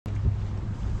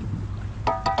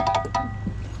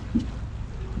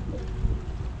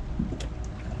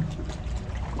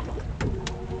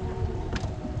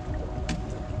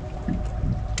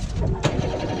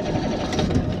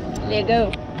There you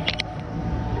go.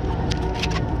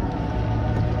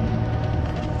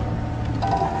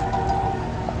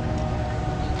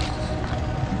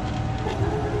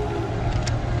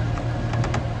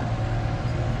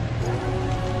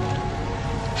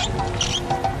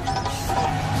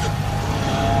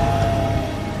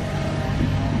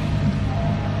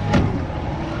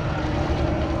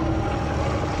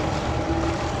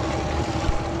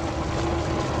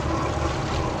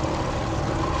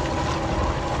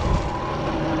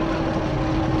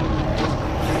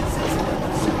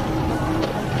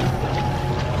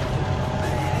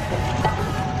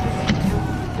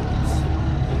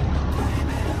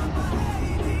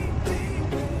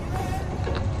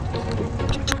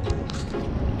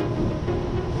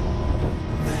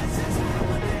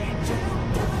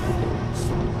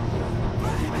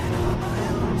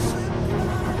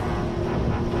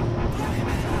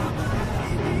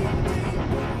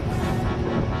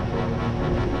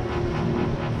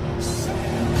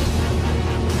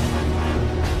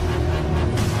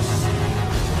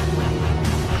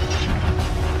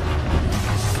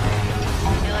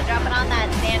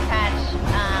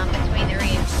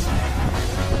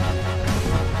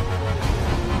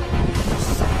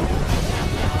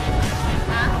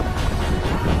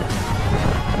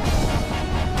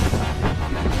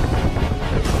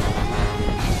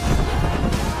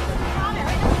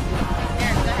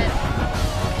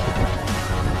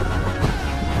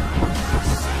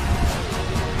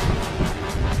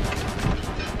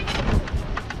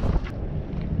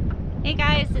 Hey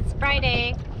guys, it's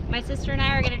Friday. My sister and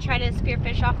I are going to try to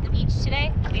spearfish off the beach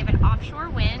today. We have an offshore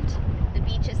wind. The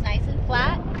beach is nice and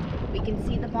flat. We can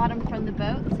see the bottom from the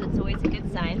boat, so it's always a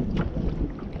good sign.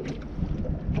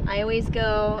 I always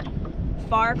go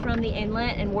far from the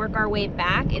inlet and work our way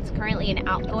back. It's currently an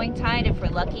outgoing tide. If we're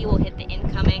lucky, we'll hit the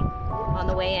incoming on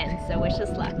the way in, so wish us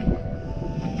luck.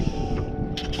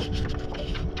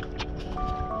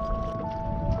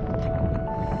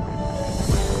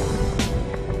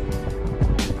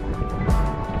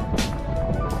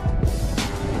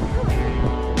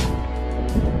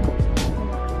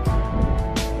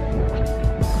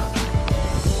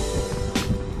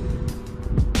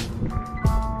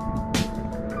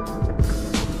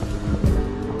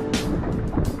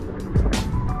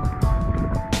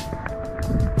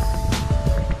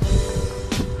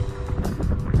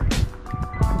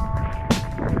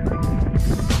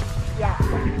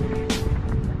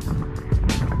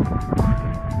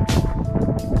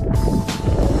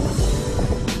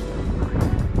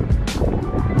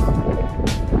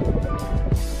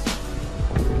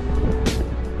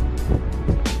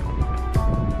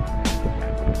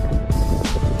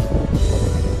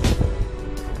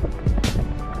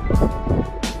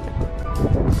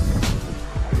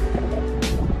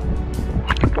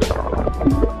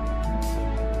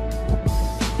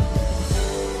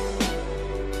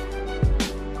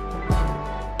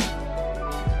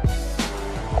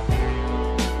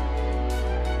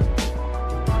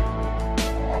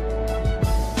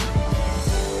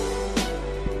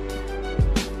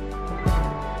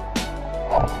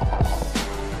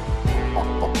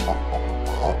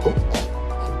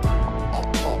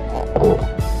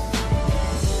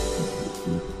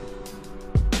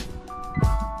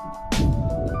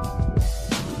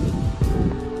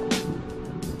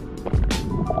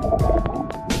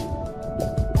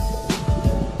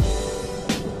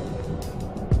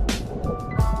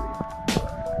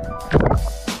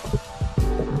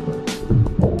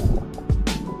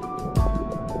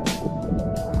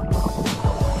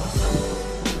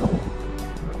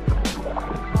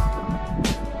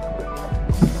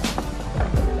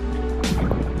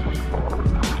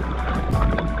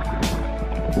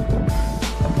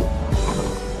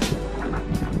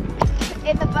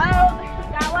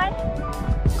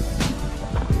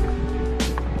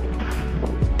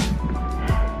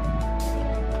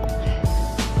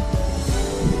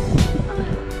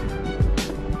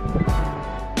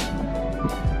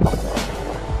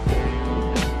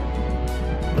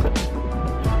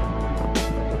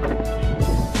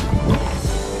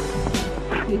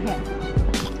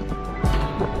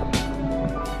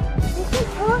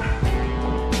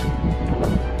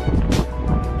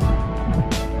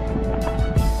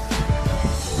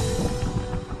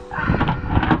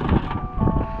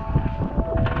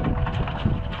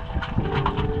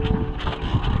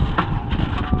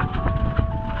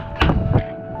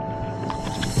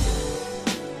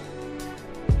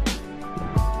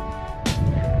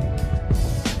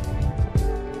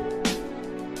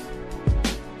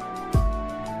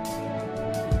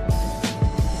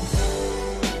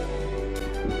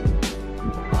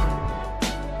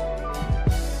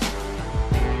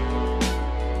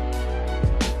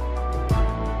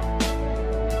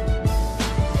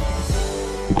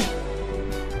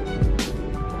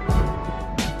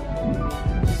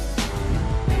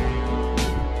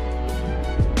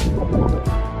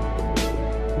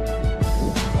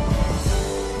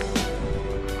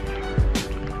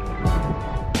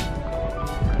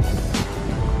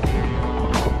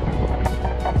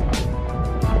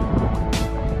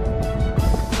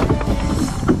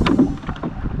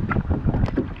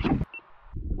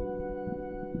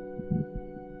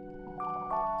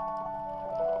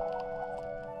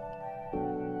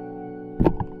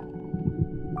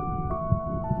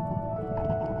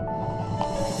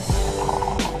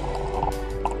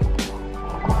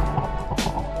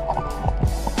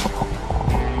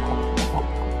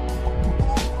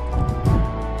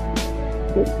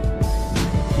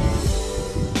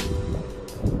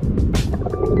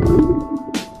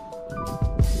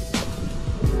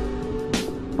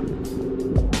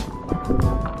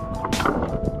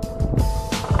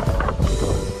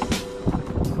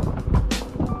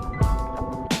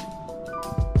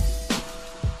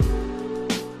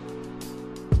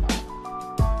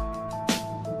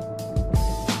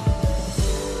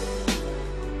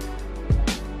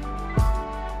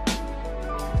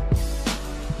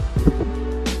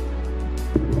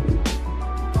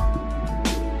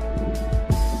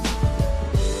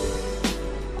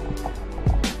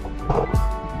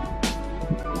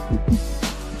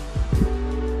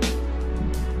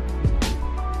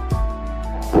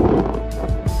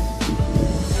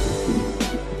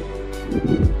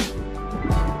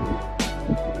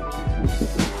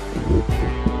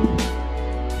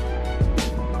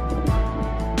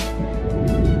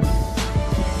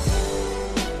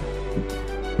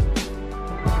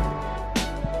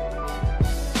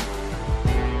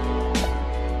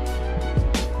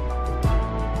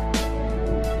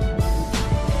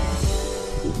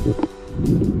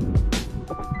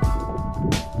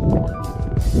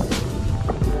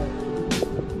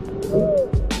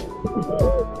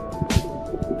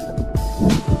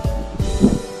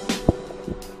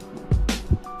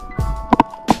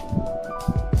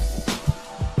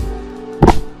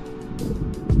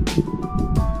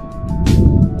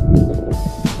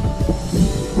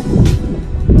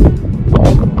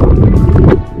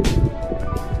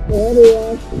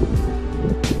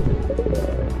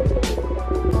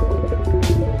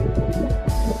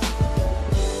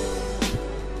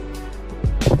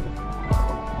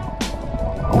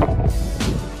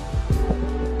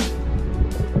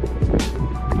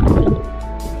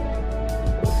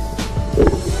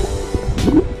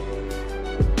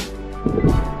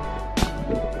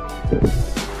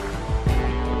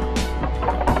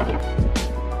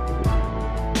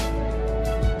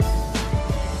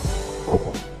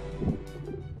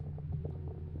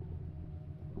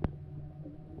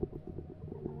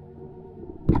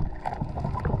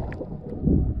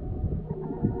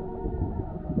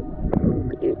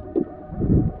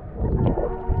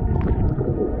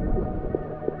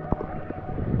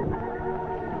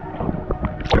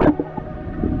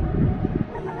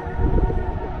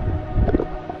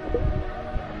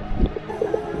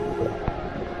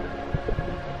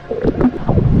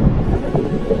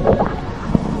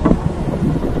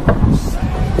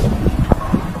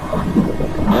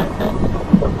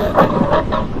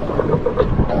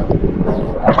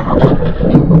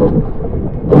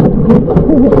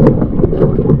 Is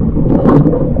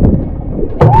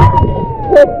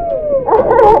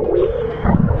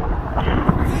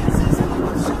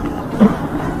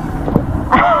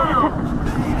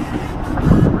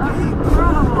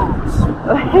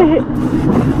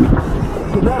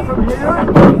that from here?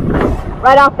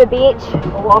 Right off the beach.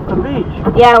 Oh, off the beach.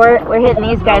 Yeah, we're hitting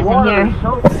these guys in here. Is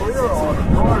so clear on the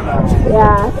floor now.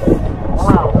 Yeah.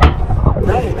 Wow.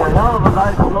 That is a hell of a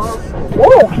nice look.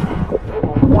 Whoa.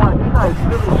 Wow, you guys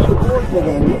really scored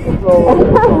today. You can go.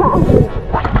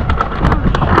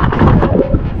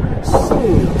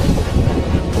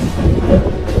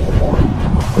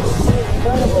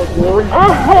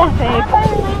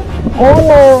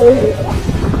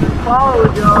 Follow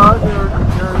John,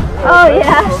 Oh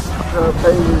yeah.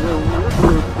 Pages and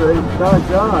YouTube page. My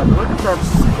God, look at that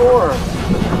score.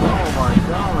 Oh my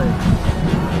golly.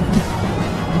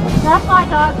 That's my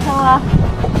dog, Koah.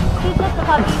 He's just a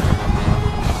puppy.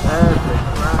 That's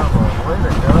incredible. Way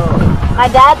to go. My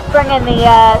dad's bringing the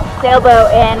sailboat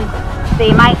in, so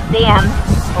you might see him.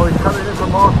 Oh, he's coming in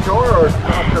from offshore or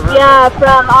off the river? Yeah,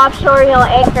 from offshore he'll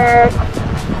anchor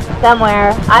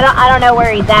somewhere. I don't know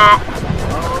where he's at.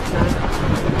 Oh, okay.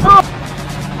 Oh.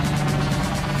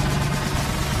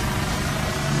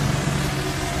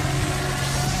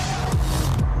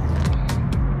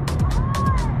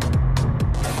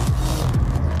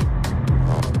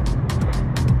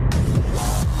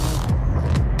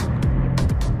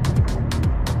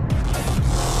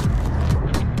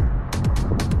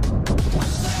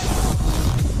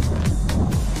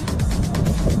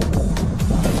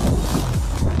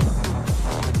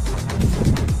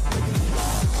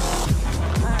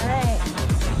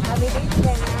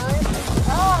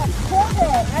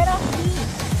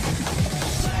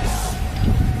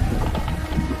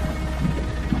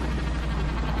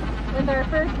 With our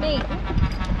first mate.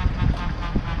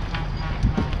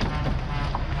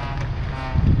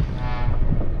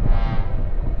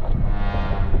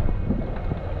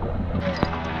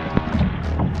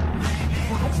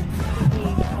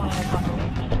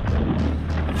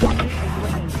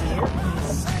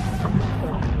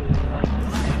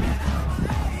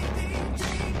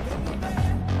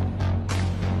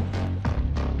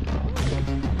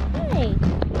 Hey.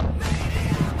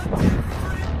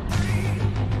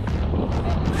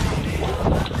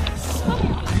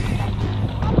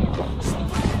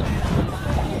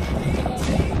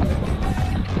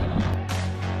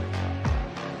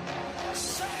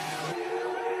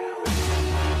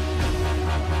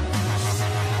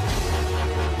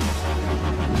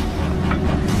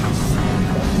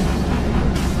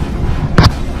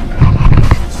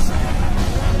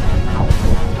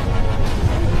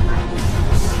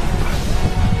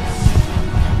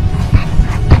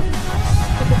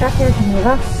 Back here,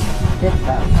 Geneva. It's a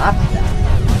lobster.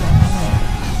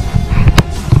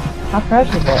 How fresh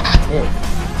is it?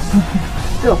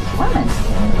 It's still swimming.